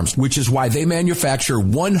bear arms, which is why they manufacture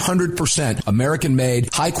 100%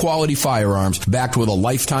 American-made, high-quality firearms backed with a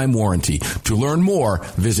lifetime warranty. To learn more,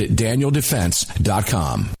 visit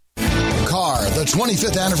DanielDefense.com. Car, the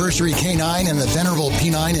 25th anniversary K9 and the venerable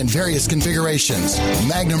P9 in various configurations.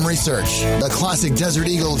 Magnum Research, the classic Desert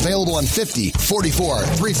Eagle available in 50, 44,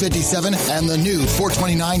 357, and the new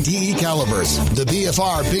 429 DE calibers. The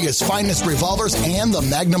BFR biggest, finest revolvers and the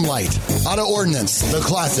Magnum Light. Auto Ordnance, the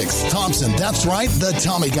classics. Thompson, that's right, the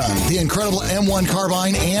Tommy gun, the incredible M1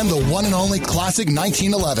 carbine, and the one and only classic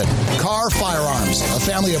 1911. Car Firearms, a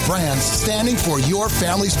family of brands standing for your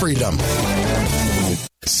family's freedom.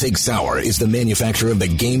 Sig Sauer is the manufacturer of the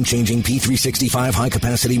game-changing P365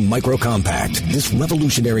 high-capacity micro-compact. This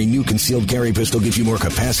revolutionary new concealed carry pistol gives you more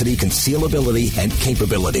capacity, concealability, and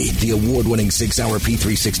capability. The award-winning Sig Sauer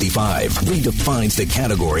P365 redefines the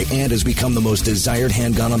category and has become the most desired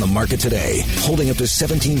handgun on the market today. Holding up to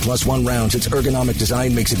 17+1 rounds, its ergonomic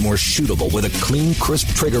design makes it more shootable with a clean, crisp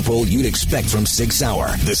trigger pull you'd expect from Sig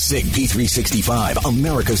Sauer. The Sig P365,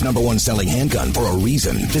 America's #1 selling handgun for a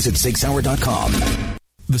reason. Visit SigSauer.com.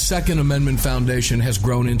 The Second Amendment Foundation has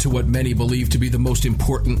grown into what many believe to be the most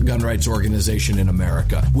important gun rights organization in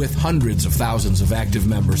America. With hundreds of thousands of active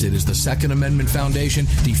members, it is the Second Amendment Foundation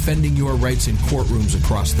defending your rights in courtrooms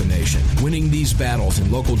across the nation. Winning these battles in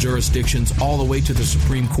local jurisdictions all the way to the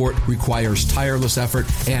Supreme Court requires tireless effort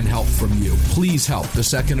and help from you. Please help the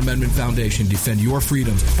Second Amendment Foundation defend your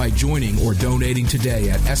freedoms by joining or donating today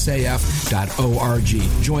at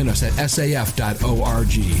saf.org. Join us at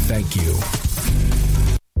saf.org. Thank you.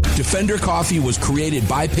 Defender Coffee was created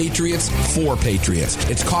by patriots for patriots.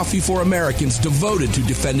 It's coffee for Americans devoted to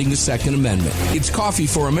defending the Second Amendment. It's coffee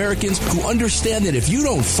for Americans who understand that if you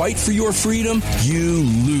don't fight for your freedom, you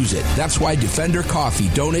lose it. That's why Defender Coffee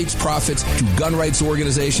donates profits to gun rights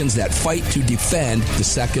organizations that fight to defend the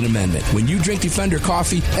Second Amendment. When you drink Defender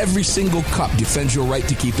Coffee, every single cup defends your right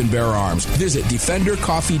to keep and bear arms. Visit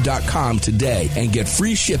DefenderCoffee.com today and get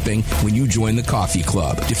free shipping when you join the coffee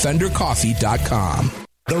club. DefenderCoffee.com.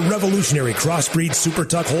 The revolutionary Crossbreed Super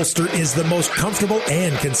Tuck holster is the most comfortable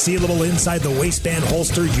and concealable inside the waistband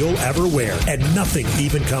holster you'll ever wear, and nothing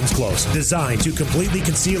even comes close. Designed to completely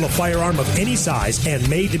conceal a firearm of any size and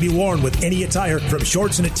made to be worn with any attire, from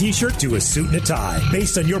shorts and a t-shirt to a suit and a tie.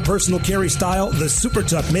 Based on your personal carry style, the Super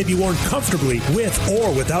Tuck may be worn comfortably with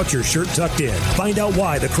or without your shirt tucked in. Find out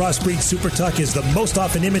why the Crossbreed Super Tuck is the most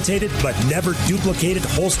often imitated but never duplicated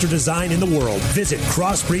holster design in the world. Visit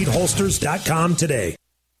crossbreedholsters.com today.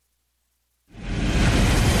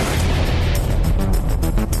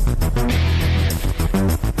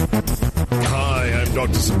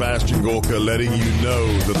 Dr. Sebastian Gorka letting you know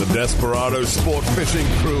that the Desperado Sport Fishing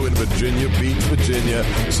Crew in Virginia Beach, Virginia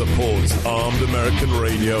supports Armed American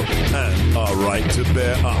Radio and our right to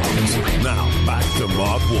bear arms. Now, back to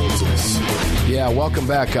Mark Walters. Yeah, welcome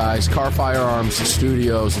back, guys. Car Firearms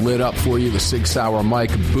Studios lit up for you. The Sig Sauer mic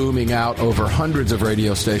booming out over hundreds of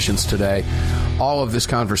radio stations today. All of this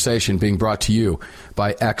conversation being brought to you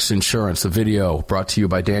by X Insurance. The video brought to you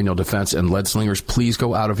by Daniel Defense and Lead Slingers. Please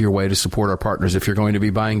go out of your way to support our partners if you're going to be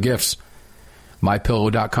buying gifts.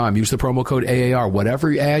 MyPillow.com. Use the promo code AAR.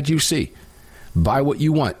 Whatever ad you see, buy what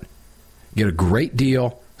you want. Get a great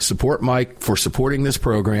deal. Support Mike for supporting this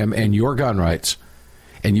program and your gun rights.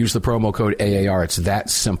 And use the promo code AAR. It's that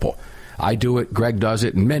simple. I do it, Greg does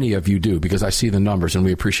it, and many of you do because I see the numbers and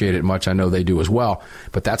we appreciate it much. I know they do as well.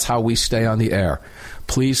 But that's how we stay on the air.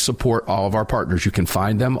 Please support all of our partners. You can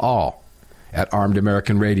find them all at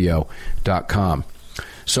armedamericanradio.com.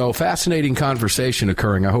 So, fascinating conversation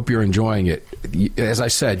occurring. I hope you're enjoying it. As I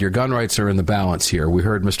said, your gun rights are in the balance here. We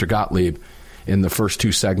heard Mr. Gottlieb in the first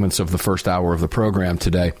two segments of the first hour of the program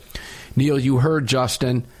today. Neil, you heard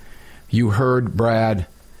Justin. You heard Brad.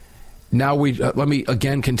 Now let me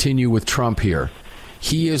again continue with Trump here.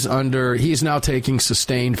 He is now taking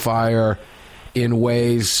sustained fire in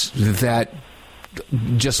ways that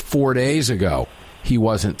just 4 days ago he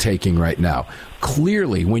wasn't taking right now.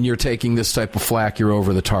 Clearly, when you're taking this type of flack, you're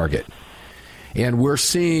over the target. And we're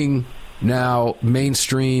seeing now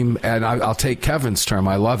mainstream, and I'll take Kevin's term,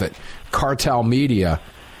 I love it, cartel media,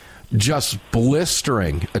 just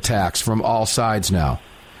blistering attacks from all sides now.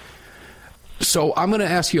 So I'm going to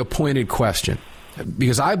ask you a pointed question,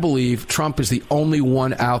 because I believe Trump is the only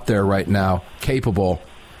one out there right now capable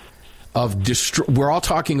of we're all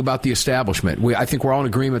talking about the establishment. I think we're all in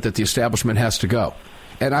agreement that the establishment has to go.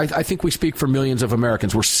 And I think we speak for millions of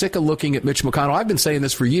Americans. We're sick of looking at Mitch McConnell. I've been saying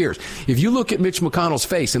this for years. If you look at Mitch McConnell's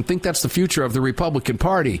face and think that's the future of the Republican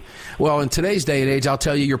Party, well, in today's day and age, I'll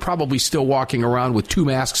tell you, you're probably still walking around with 2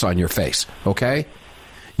 masks on your face, okay?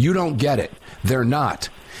 You don't get it. They're not.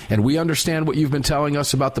 And we understand what you've been telling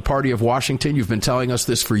us about the party of Washington. You've been telling us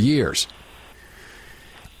this for years.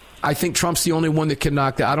 I think Trump's the only one that can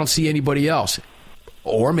knock that. I don't see anybody else.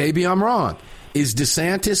 Or maybe I'm wrong. Is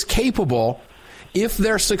DeSantis capable, if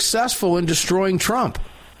they're successful in destroying Trump?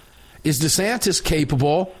 Is DeSantis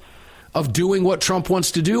capable of doing what Trump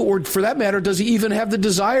wants to do? Or for that matter, does he even have the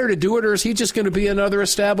desire to do it? Or is he just going to be another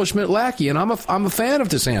establishment lackey? And I'm a fan of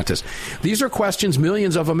DeSantis. These are questions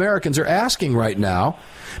millions of Americans are asking right now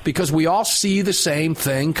because we all see the same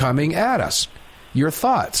thing coming at us. Your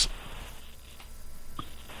thoughts?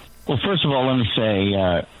 Well, first of all, let me say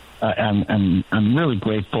I'm really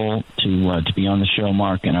grateful to be on the show,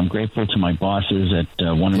 Mark, and I'm grateful to my bosses at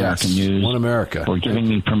One American News, One America, for giving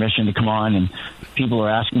me permission to come on. And people are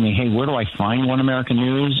asking me, hey, where do I find One American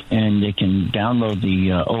News? And they can download the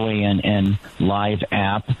OANN Live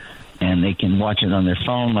app, and they can watch it on their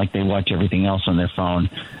phone like they watch everything else on their phone.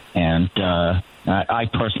 And I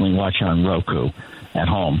personally watch on Roku at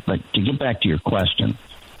home. But to get back to your question,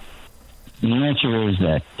 the answer is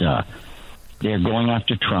that they're going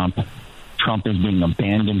after Trump. Trump is being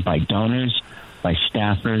abandoned by donors, by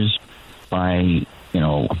staffers, by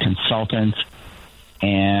consultants,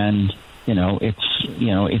 and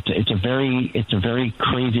it's a very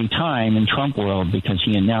crazy time in Trump world because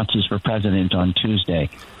he announces for president on Tuesday.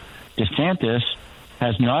 DeSantis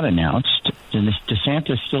has not announced.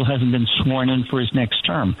 DeSantis still hasn't been sworn in for his next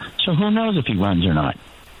term, so who knows if he runs or not.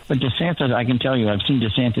 But DeSantis, I can tell you, I've seen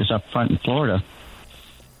DeSantis up front in Florida.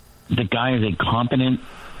 The guy is a competent,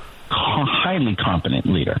 highly competent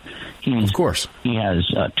leader. Of course. He has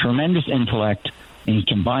tremendous intellect, and he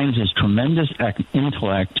combines his tremendous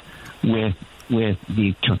intellect with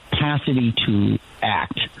the capacity to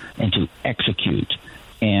act and to execute.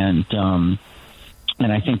 And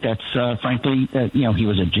I think that's frankly, he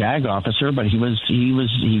was a JAG officer, but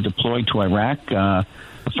he deployed to Iraq. A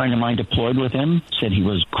friend of mine deployed with him, said he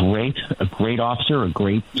was a great officer, a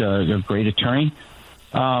great attorney.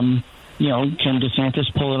 Can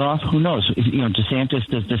DeSantis pull it off? Who knows? Does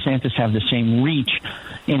DeSantis have the same reach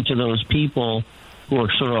into those people who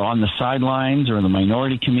are sort of on the sidelines or in the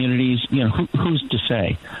minority communities? Who's to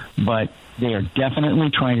say? But they are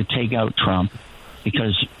definitely trying to take out Trump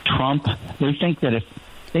because Trump, they think the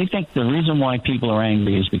reason why people are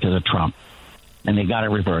angry is because of Trump. And they got it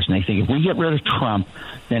reversed. And they think if we get rid of Trump,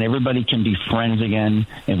 then everybody can be friends again,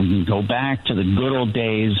 and we can go back to the good old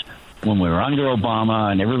days when we were under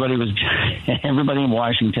Obama and everybody in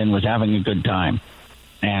Washington was having a good time.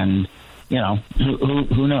 And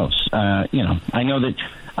who knows? I know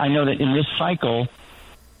that in this cycle,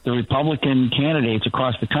 the Republican candidates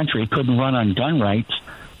across the country couldn't run on gun rights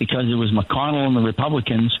because it was McConnell and the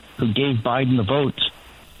Republicans who gave Biden the votes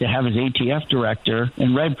to have his ATF director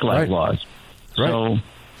and red flag laws. Right.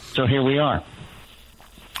 So here we are.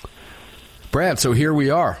 Brad, so here we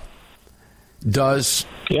are.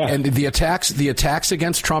 And the attacks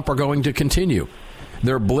against Trump are going to continue.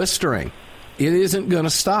 They're blistering. It isn't going to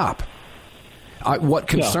stop. What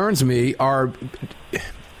concerns me are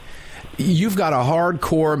you've got a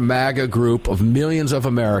hardcore MAGA group of millions of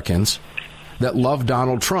Americans that love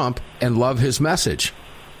Donald Trump and love his message.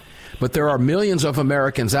 But there are millions of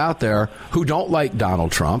Americans out there who don't like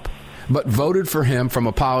Donald Trump, but voted for him from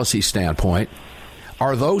a policy standpoint.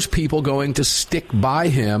 Are those people going to stick by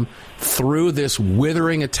him through this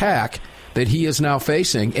withering attack that he is now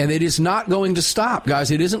facing? And it is not going to stop, guys.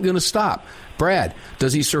 It isn't going to stop. Brad,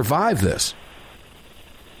 does he survive this?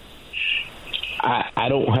 I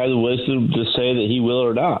don't have the wisdom to say that he will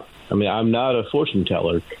or not. I mean, I'm not a fortune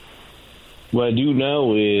teller. What I do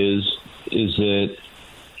know is that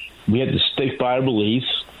we have to stick by our beliefs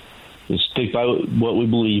and stick by what we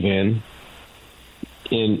believe in.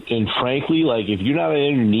 And frankly, like, if you're not on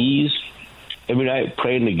your knees every night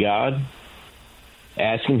praying to God,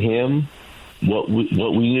 asking him what we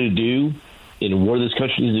need to do and where this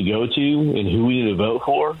country needs to go to and who we need to vote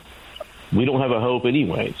for, we don't have a hope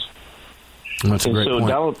anyways. That's a great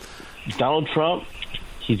point. Donald Trump,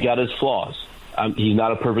 he's got his flaws. He's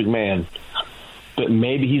not a perfect man, but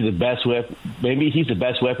maybe he's the best weapon. Maybe he's the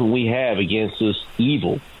best weapon we have against this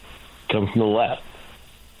evil comes from the left.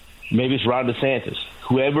 Maybe it's Ron DeSantis.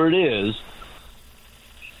 Whoever it is,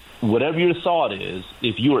 whatever your thought is,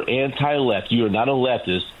 if you are anti-left, you are not a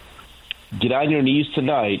leftist, get on your knees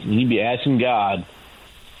tonight and you be asking God,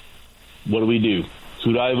 what do we do?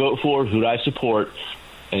 Who do I vote for? Who do I support?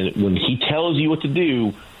 And when he tells you what to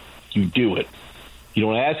do, you do it. You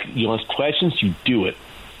don't ask questions, you do it.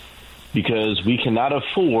 Because we cannot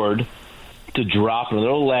afford to drop another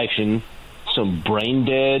election some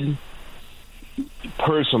brain-dead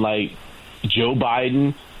person like Joe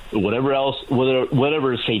Biden or whatever else,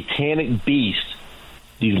 whatever satanic beast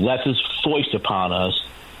these leftists foist upon us.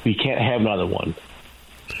 We can't have another one.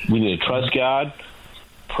 We need to trust God,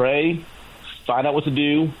 pray, find out what to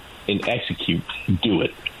do, and execute. Do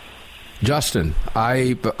it. Justin,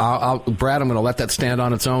 Brad, I'm going to let that stand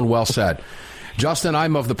on its own. Well said. Justin,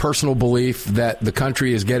 I'm of the personal belief that the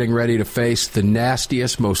country is getting ready to face the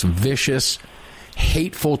nastiest, most vicious,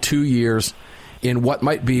 hateful 2 years in what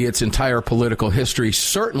might be its entire political history.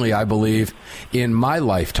 Certainly, I believe, in my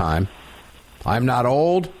lifetime. I'm not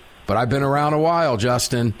old, but I've been around a while,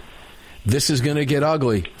 Justin. This is going to get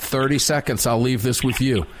ugly. 30 seconds, I'll leave this with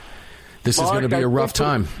you. This is going to be a rough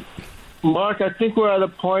time. Mark, I think we're at a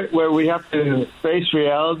point where we have to face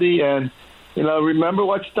reality and, remember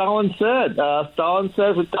what Stalin said. Stalin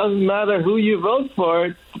says it doesn't matter who you vote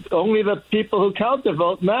for, only the people who count the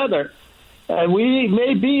vote matter. And we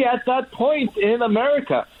may be at that point in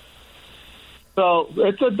America. So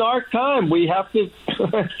it's a dark time. We have to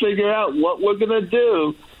figure out what we're going to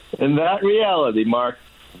do in that reality, Mark.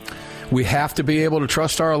 We have to be able to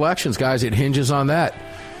trust our elections, guys. It hinges on that.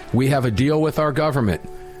 We have a deal with our government.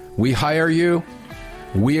 We hire you.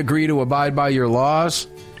 We agree to abide by your laws.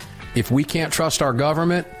 If we can't trust our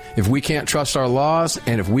government, if we can't trust our laws,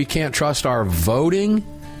 and if we can't trust our voting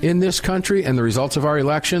in this country and the results of our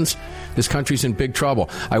elections, this country's in big trouble.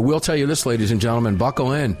 I will tell you this, ladies and gentlemen,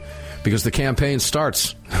 buckle in, because the campaign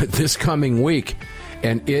starts this coming week,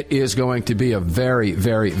 and it is going to be a very,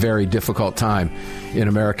 very, very difficult time in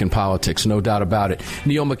American politics, no doubt about it.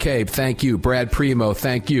 Neil McCabe, thank you. Brad Primo,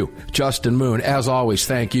 thank you. Justin Moon, as always,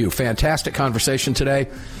 thank you. Fantastic conversation today.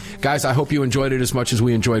 Guys, I hope you enjoyed it as much as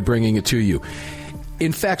we enjoyed bringing it to you.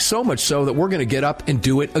 In fact, so much so that we're going to get up and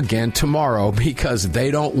do it again tomorrow because they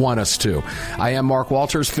don't want us to. I am Mark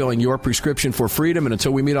Walters, filling your prescription for freedom. And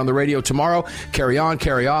until we meet on the radio tomorrow, carry on,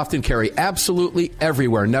 carry often, carry absolutely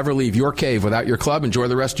everywhere. Never leave your cave without your club. Enjoy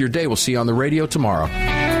the rest of your day. We'll see you on the radio tomorrow.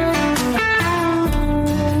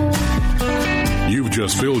 You've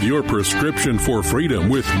just filled your prescription for freedom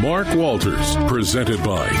with Mark Walters, presented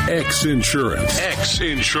by X Insurance. X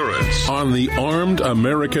Insurance on the Armed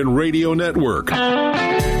American Radio Network.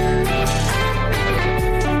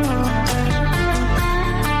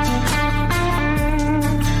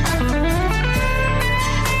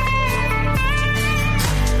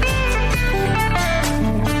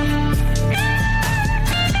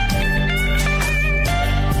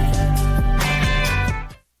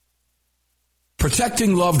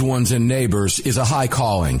 Protecting loved ones and neighbors is a high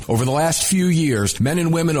calling. Over the last few years, men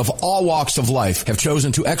and women of all walks of life have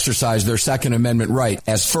chosen to exercise their Second Amendment right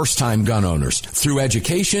as first-time gun owners. Through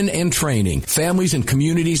education and training, families and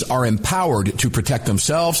communities are empowered to protect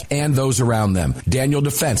themselves and those around them. Daniel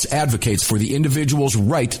Defense advocates for the individual's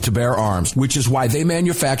right to bear arms, which is why they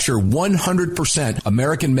manufacture 100%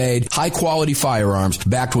 American-made, high-quality firearms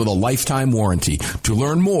backed with a lifetime warranty. To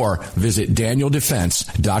learn more, visit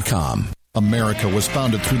DanielDefense.com. America was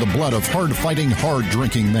founded through the blood of hard-fighting,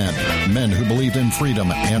 hard-drinking men. Men who believed in freedom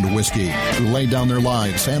and whiskey, who laid down their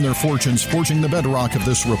lives and their fortunes forging the bedrock of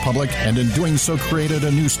this republic, and in doing so created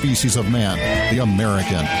a new species of man, the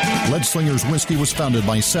American. Leadslingers Whiskey was founded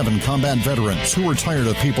by 7 combat veterans who were tired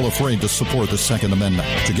of people afraid to support the Second Amendment.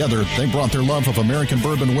 Together, they brought their love of American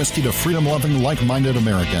bourbon whiskey to freedom-loving, like-minded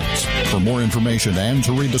Americans. For more information and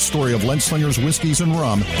to read the story of Leadslingers Whiskeys and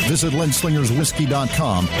Rum, visit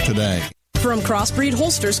leadslingerswhiskey.com today. From Crossbreed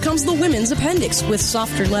Holsters comes the Women's Appendix. With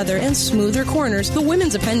softer leather and smoother corners, the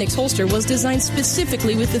Women's Appendix holster was designed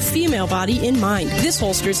specifically with the female body in mind. This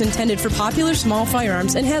holster is intended for popular small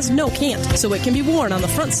firearms and has no cant, so it can be worn on the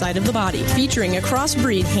front side of the body. Featuring a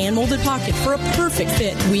crossbreed hand-molded pocket for a perfect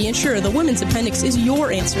fit, we ensure the Women's Appendix is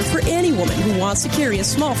your answer for any woman who wants to carry a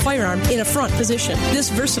small firearm in a front position. This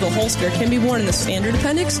versatile holster can be worn in the standard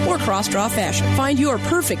appendix or cross-draw fashion. Find your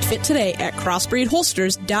perfect fit today at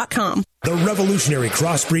crossbreedholsters.com. The revolutionary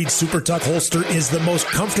Crossbreed Super Tuck holster is the most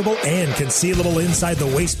comfortable and concealable inside the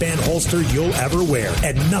waistband holster you'll ever wear,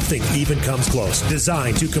 and nothing even comes close.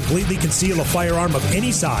 Designed to completely conceal a firearm of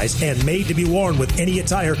any size and made to be worn with any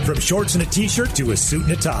attire, from shorts and a t-shirt to a suit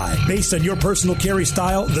and a tie. Based on your personal carry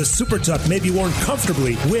style, the Super Tuck may be worn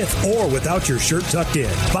comfortably with or without your shirt tucked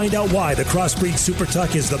in. Find out why the Crossbreed Super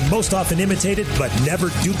Tuck is the most often imitated but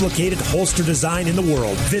never duplicated holster design in the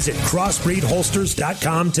world. Visit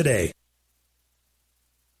crossbreedholsters.com today.